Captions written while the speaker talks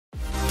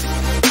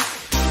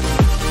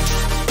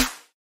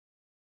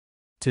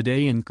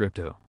Today in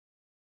crypto.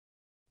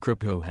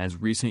 Crypto has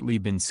recently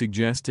been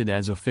suggested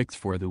as a fix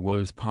for the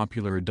woes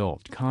popular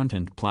adult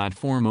content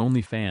platform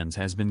OnlyFans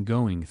has been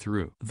going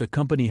through. The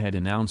company had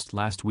announced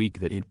last week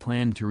that it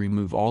planned to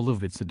remove all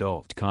of its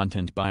adult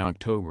content by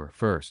October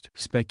 1st.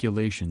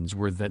 Speculations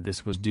were that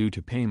this was due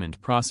to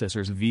payment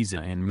processors Visa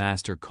and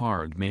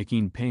MasterCard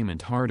making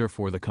payment harder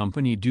for the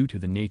company due to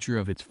the nature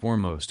of its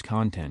foremost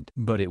content.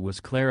 But it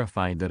was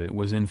clarified that it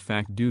was in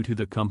fact due to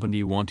the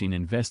company wanting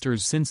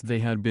investors since they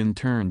had been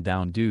turned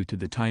down due to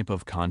the type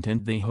of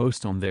content they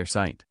host on their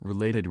site.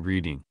 Related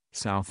reading: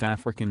 South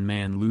African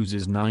man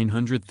loses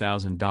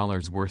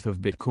 $900,000 worth of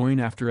Bitcoin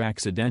after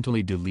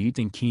accidentally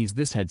deleting keys.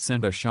 This had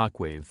sent a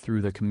shockwave through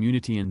the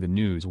community and the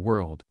news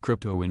world.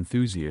 Crypto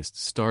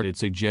enthusiasts started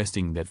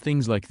suggesting that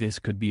things like this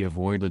could be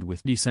avoided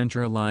with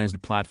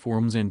decentralized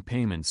platforms and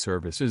payment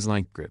services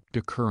like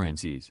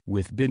cryptocurrencies,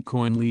 with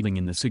Bitcoin leading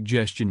in the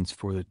suggestions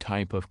for the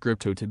type of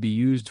crypto to be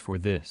used for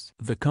this.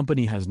 The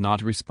company has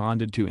not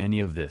responded to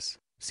any of this,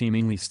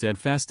 seemingly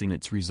steadfast in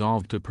its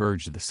resolve to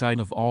purge the site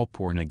of all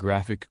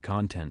pornographic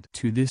content.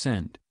 To this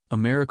end,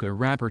 American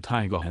rapper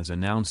Tyga has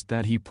announced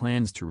that he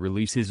plans to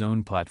release his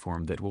own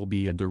platform that will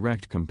be a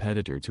direct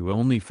competitor to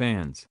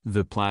OnlyFans.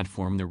 The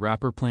platform the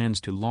rapper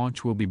plans to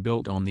launch will be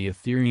built on the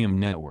Ethereum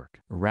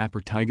network. Rapper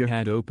Tyga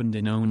had opened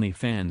an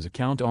OnlyFans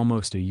account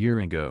almost a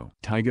year ago.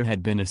 Tyga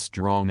had been a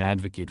strong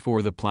advocate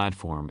for the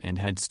platform and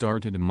had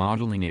started a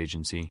modeling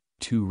agency,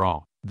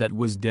 2Raw, that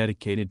was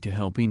dedicated to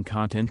helping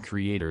content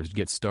creators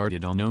get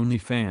started on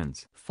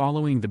OnlyFans.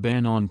 Following the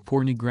ban on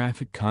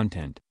pornographic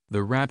content,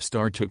 the rap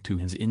star took to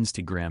his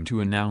Instagram to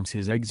announce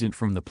his exit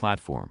from the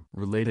platform.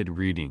 Related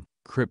reading: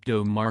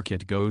 Crypto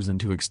market goes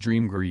into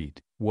extreme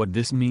greed. What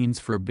this means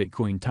for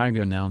Bitcoin.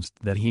 Tyga announced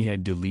that he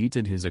had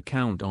deleted his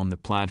account on the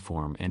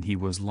platform and he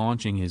was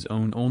launching his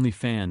own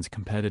OnlyFans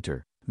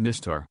competitor,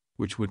 Mr.,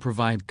 which would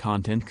provide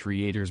content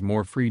creators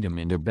more freedom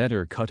and a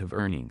better cut of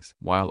earnings,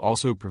 while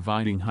also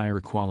providing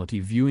higher quality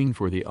viewing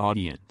for the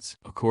audience.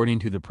 According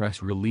to the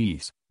press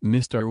release,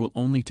 Mr. will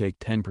only take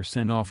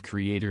 10% off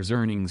creators'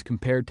 earnings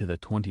compared to the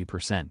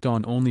 20%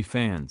 on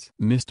OnlyFans.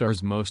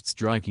 Mr.'s most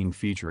striking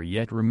feature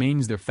yet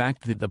remains the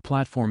fact that the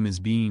platform is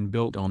being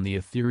built on the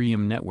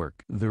Ethereum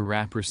network. The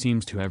rapper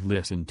seems to have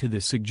listened to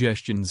the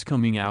suggestions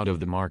coming out of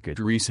the market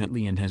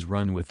recently and has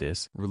run with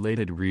this.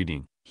 Related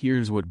reading: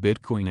 Here's what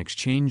Bitcoin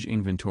exchange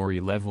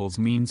inventory levels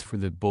means for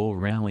the bull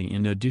rally.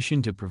 In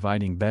addition to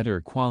providing better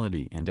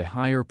quality and a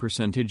higher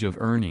percentage of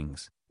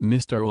earnings,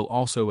 Mr. will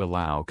also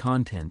allow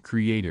content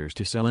creators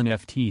to sell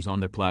NFTs on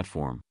the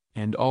platform,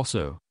 and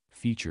also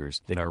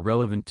features that are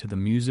relevant to the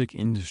music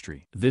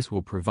industry. This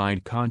will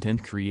provide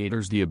content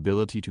creators the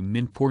ability to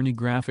mint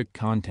pornographic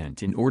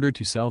content in order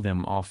to sell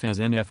them off as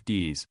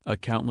NFTs. A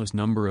countless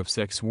number of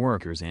sex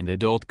workers and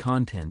adult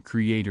content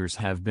creators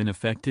have been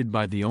affected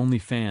by the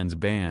OnlyFans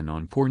ban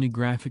on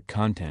pornographic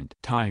content.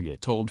 Tyga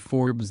told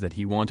Forbes that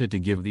he wanted to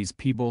give these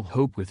people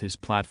hope with his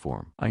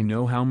platform. "I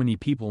know how many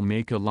people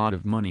make a lot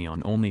of money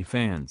on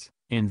OnlyFans,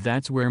 and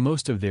that's where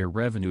most of their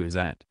revenue is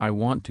at. I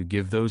want to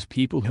give those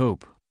people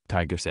hope,"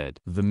 Tyga said.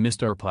 The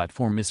Mr.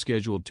 platform is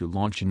scheduled to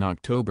launch in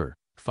October,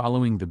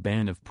 following the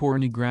ban of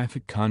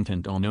pornographic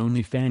content on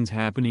OnlyFans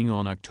happening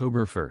on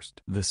October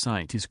 1st. The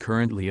site is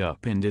currently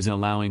up and is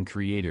allowing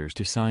creators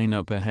to sign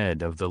up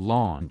ahead of the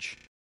launch.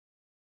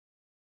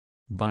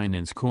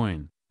 Binance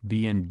Coin,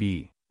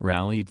 BNB,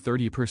 rallied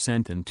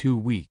 30% in 2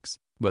 weeks,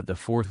 but the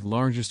fourth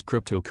largest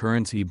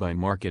cryptocurrency by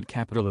market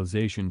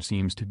capitalization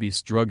seems to be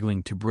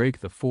struggling to break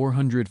the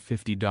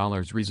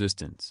 $450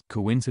 resistance.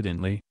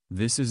 Coincidentally,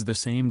 this is the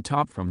same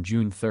top from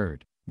June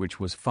 3rd, which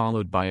was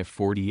followed by a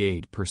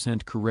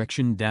 48%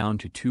 correction down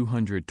to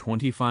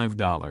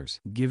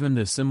 $225. Given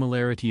the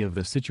similarity of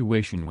the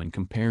situation when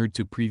compared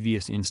to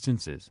previous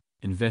instances,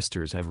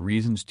 investors have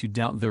reasons to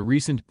doubt the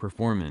recent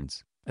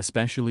performance,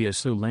 especially as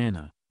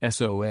Solana,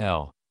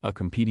 SOL, a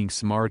competing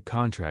smart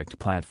contract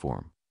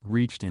platform,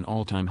 reached an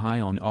all-time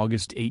high on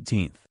August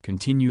 18.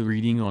 Continue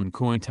reading on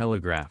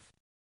Cointelegraph.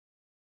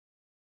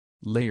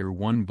 Layer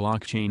 1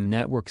 blockchain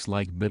networks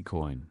like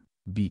Bitcoin,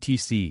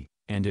 BTC,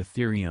 and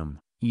Ethereum,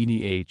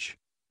 ETH,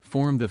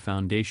 form the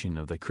foundation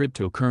of the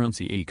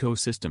cryptocurrency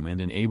ecosystem and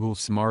enable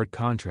smart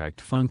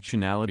contract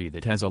functionality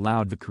that has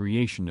allowed the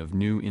creation of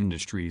new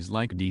industries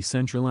like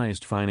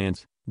decentralized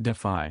finance,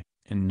 DeFi,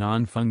 and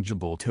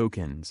non-fungible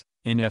tokens,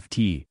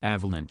 NFT.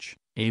 Avalanche,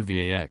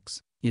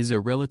 AVAX, is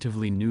a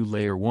relatively new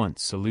Layer 1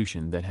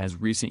 solution that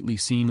has recently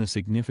seen a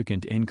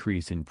significant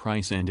increase in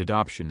price and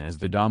adoption as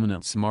the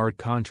dominant smart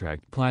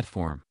contract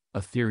platform.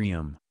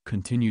 Ethereum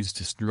continues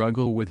to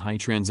struggle with high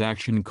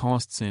transaction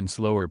costs and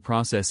slower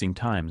processing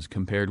times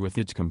compared with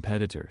its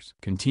competitors.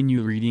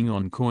 Continue reading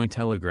on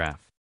Cointelegraph.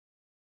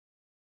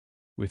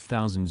 With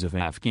thousands of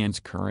Afghans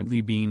currently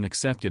being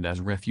accepted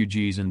as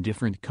refugees in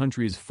different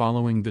countries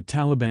following the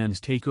Taliban's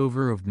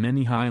takeover of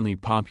many highly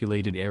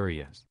populated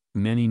areas,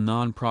 many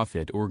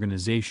non-profit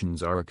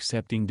organizations are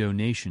accepting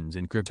donations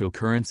in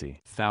cryptocurrency.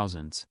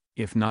 Thousands,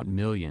 if not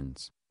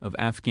millions, of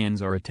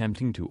Afghans are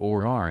attempting to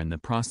or are in the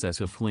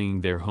process of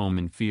fleeing their home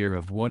in fear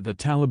of what the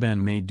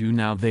Taliban may do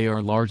now they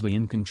are largely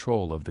in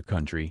control of the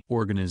country.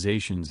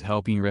 Organizations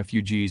helping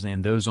refugees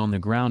and those on the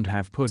ground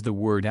have put the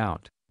word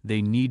out.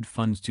 They need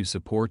funds to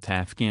support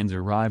Afghans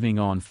arriving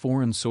on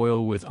foreign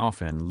soil with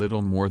often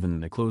little more than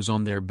the clothes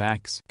on their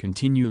backs.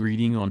 Continue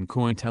reading on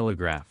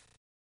Cointelegraph.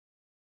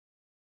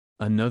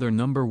 Another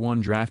number one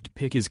draft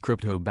pick is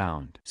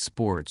crypto-bound.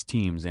 Sports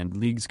teams and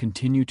leagues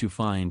continue to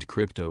find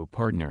crypto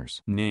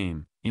partners.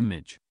 Name,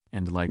 image,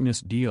 and likeness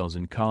deals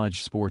in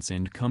college sports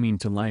and coming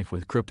to life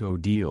with crypto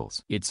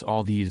deals. It's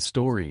all these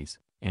stories,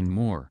 and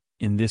more,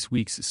 in this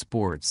week's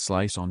Sports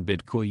Slice on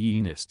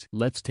Bitcoinist.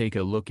 Let's take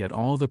a look at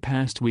all the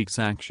past week's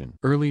action.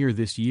 Earlier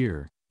this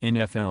year,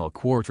 NFL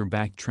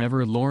quarterback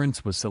Trevor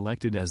Lawrence was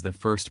selected as the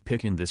first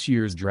pick in this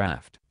year's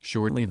draft.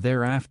 Shortly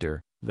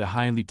thereafter, the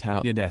highly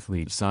touted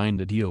athlete signed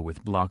a deal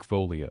with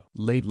Blockfolio.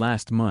 Late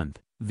last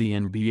month, the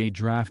NBA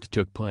draft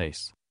took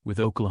place, with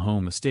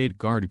Oklahoma State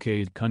guard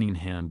Cade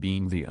Cunningham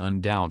being the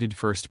undoubted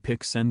first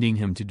pick, sending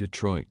him to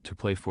Detroit to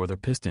play for the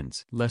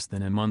Pistons. Less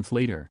than a month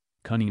later,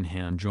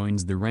 Cunningham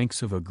joins the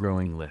ranks of a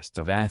growing list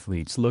of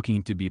athletes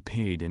looking to be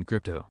paid in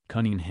crypto.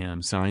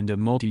 Cunningham signed a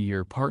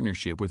multi-year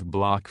partnership with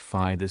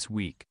BlockFi this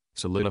week,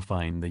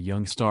 solidifying the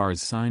young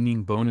star's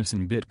signing bonus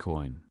in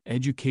Bitcoin.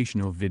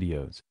 Educational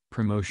videos,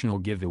 promotional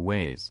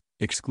giveaways,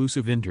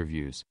 exclusive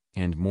interviews,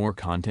 and more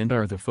content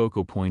are the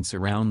focal points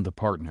around the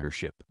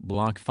partnership.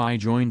 BlockFi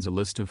joins a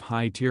list of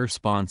high-tier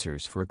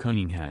sponsors for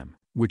Cunningham,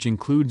 which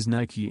includes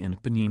Nike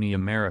and Panini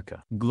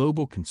America.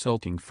 Global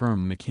consulting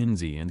firm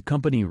McKinsey &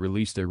 Company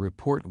released a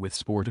report with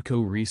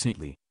Sportico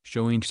recently,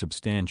 showing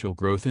substantial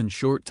growth in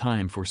short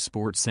time for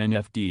sports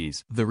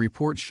NFTs. The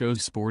report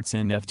shows sports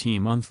NFT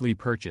monthly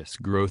purchase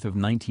growth of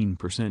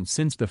 19%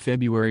 since the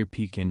February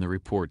peak, and the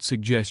report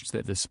suggests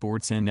that the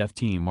sports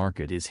NFT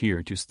market is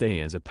here to stay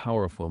as a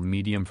powerful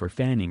medium for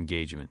fan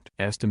engagement.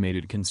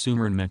 Estimated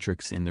consumer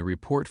metrics in the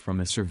report from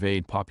a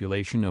surveyed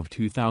population of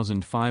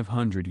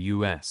 2,500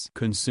 U.S.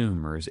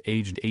 consumers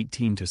aged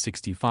 18 to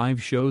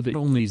 65 show that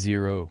only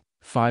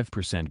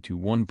 0.5% to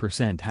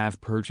 1% have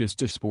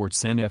purchased a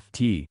sports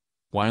NFT,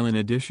 while an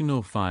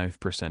additional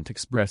 5%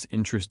 express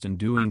interest in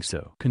doing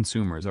so.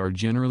 Consumers are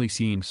generally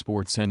seeing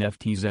sports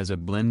NFTs as a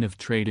blend of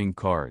trading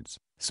cards,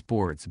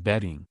 sports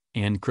betting,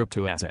 and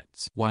crypto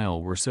assets.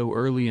 While we're so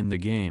early in the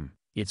game,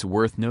 it's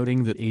worth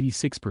noting that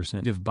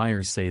 86% of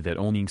buyers say that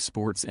owning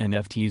sports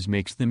NFTs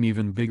makes them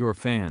even bigger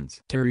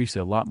fans. There's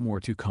a lot more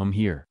to come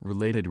here.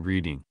 Related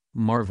reading: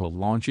 Marvel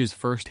launches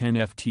first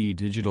NFT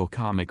digital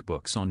comic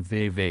books on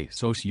Veve.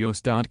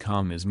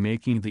 Socios.com is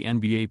making the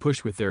NBA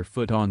push with their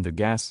foot on the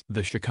gas.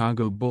 The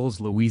Chicago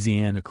Bulls,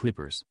 Louisiana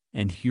Clippers,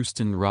 and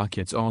Houston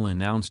Rockets all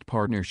announced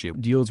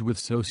partnership deals with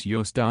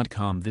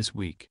Socios.com this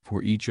week.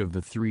 For each of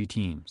the three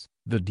teams,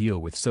 the deal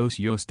with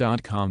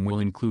Socios.com will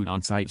include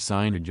on-site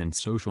signage and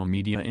social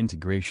media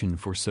integration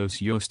for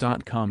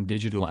Socios.com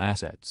digital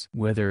assets.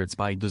 Whether it's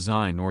by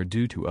design or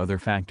due to other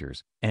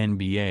factors,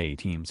 NBA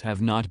teams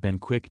have not been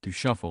quick to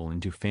shuffle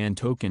into fan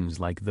tokens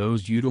like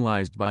those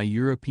utilized by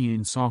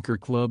European soccer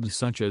clubs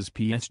such as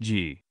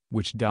PSG,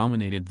 which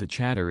dominated the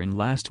chatter in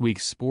last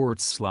week's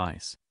Sports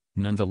Slice.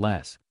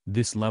 Nonetheless,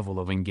 this level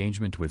of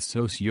engagement with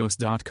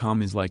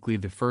Socios.com is likely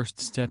the first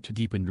step to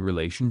deepened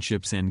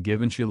relationships, and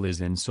given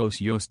Chile's and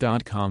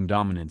Socios.com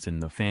dominance in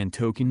the fan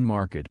token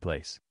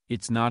marketplace,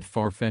 it's not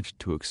far-fetched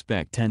to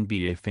expect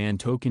NBA fan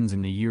tokens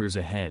in the years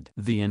ahead.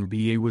 The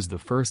NBA was the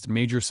first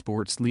major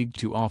sports league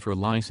to offer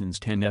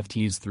licensed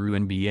NFTs through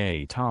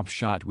NBA Top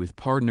Shot with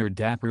partner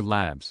Dapper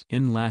Labs.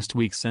 In last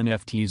week's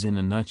NFTs in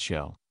a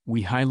Nutshell,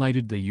 we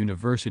highlighted the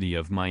University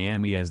of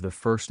Miami as the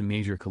first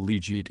major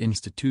collegiate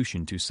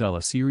institution to sell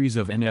a series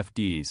of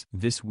NFTs.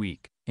 This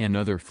week,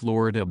 another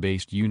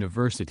Florida-based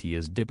university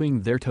is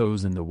dipping their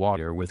toes in the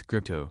water with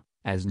crypto,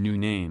 as new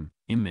name,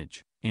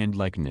 image, and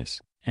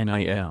likeness,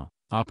 NIL,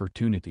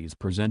 opportunities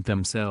present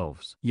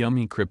themselves.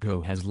 Yummy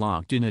Crypto has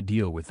locked in a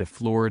deal with the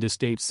Florida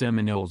State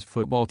Seminoles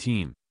football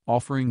team,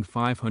 offering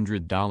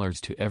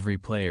 $500 to every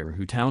player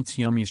who touts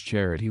Yummy's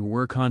charity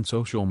work on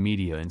social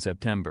media in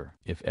September.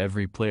 If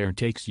every player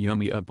takes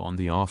Yummy up on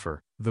the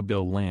offer, the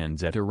bill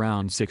lands at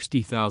around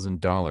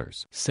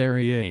 $60,000.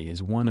 Serie A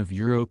is one of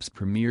Europe's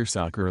premier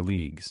soccer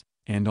leagues,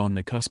 and on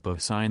the cusp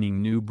of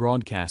signing new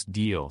broadcast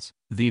deals.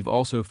 They've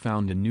also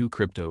found a new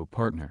crypto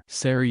partner.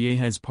 Serie A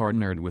has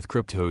partnered with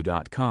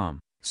Crypto.com,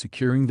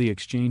 securing the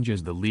exchange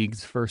as the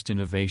league's first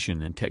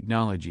innovation and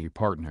technology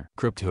partner.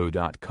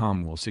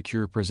 Crypto.com will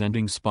secure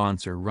presenting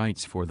sponsor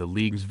rights for the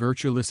league's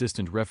virtual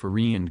assistant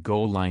referee and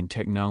goal line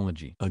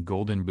technology. A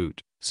golden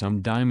boot,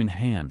 some diamond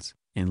hands,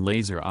 and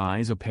laser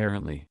eyes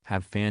apparently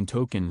have fan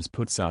tokens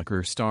put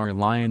soccer star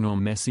Lionel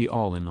Messi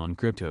all in on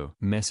crypto.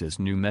 Messi's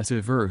new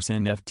Messiverse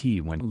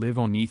NFT went live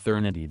on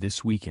Eternity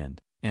this weekend,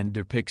 and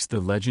depicts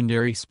the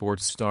legendary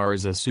sports star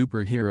as a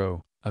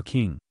superhero, a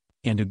king,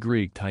 and a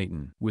Greek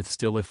titan. With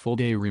still a full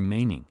day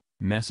remaining,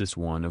 Messi's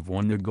one of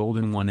one the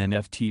Golden One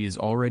NFT is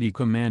already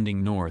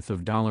commanding north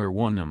of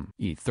 $1.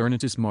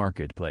 Eternity's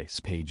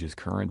marketplace page is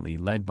currently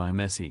led by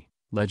Messi,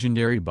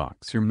 legendary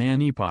boxer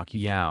Manny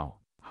Pacquiao,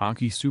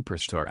 hockey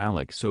superstar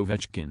Alex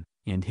Ovechkin,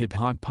 and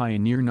hip-hop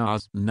pioneer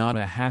Nas. Not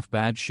a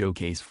half-bad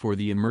showcase for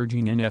the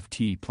emerging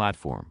NFT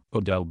platform.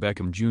 Odell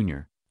Beckham Jr.,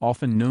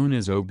 often known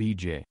as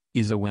OBJ,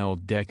 is a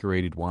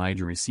well-decorated wide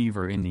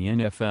receiver in the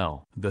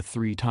NFL. The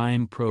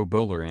three-time Pro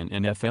Bowler and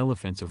NFL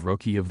Offensive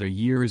Rookie of the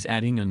Year is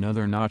adding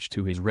another notch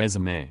to his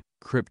resume.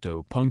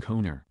 CryptoPunk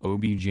owner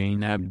OBJ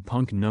nabbed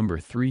Punk number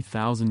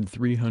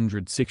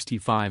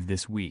 3,365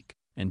 this week,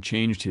 and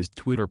changed his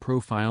Twitter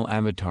profile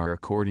avatar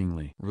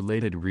accordingly.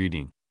 Related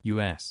reading: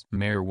 U.S.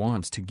 Mayor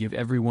wants to give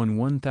everyone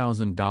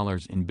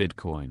 $1,000 in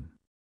Bitcoin.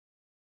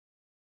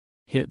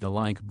 Hit the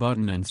like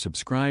button and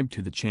subscribe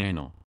to the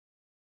channel.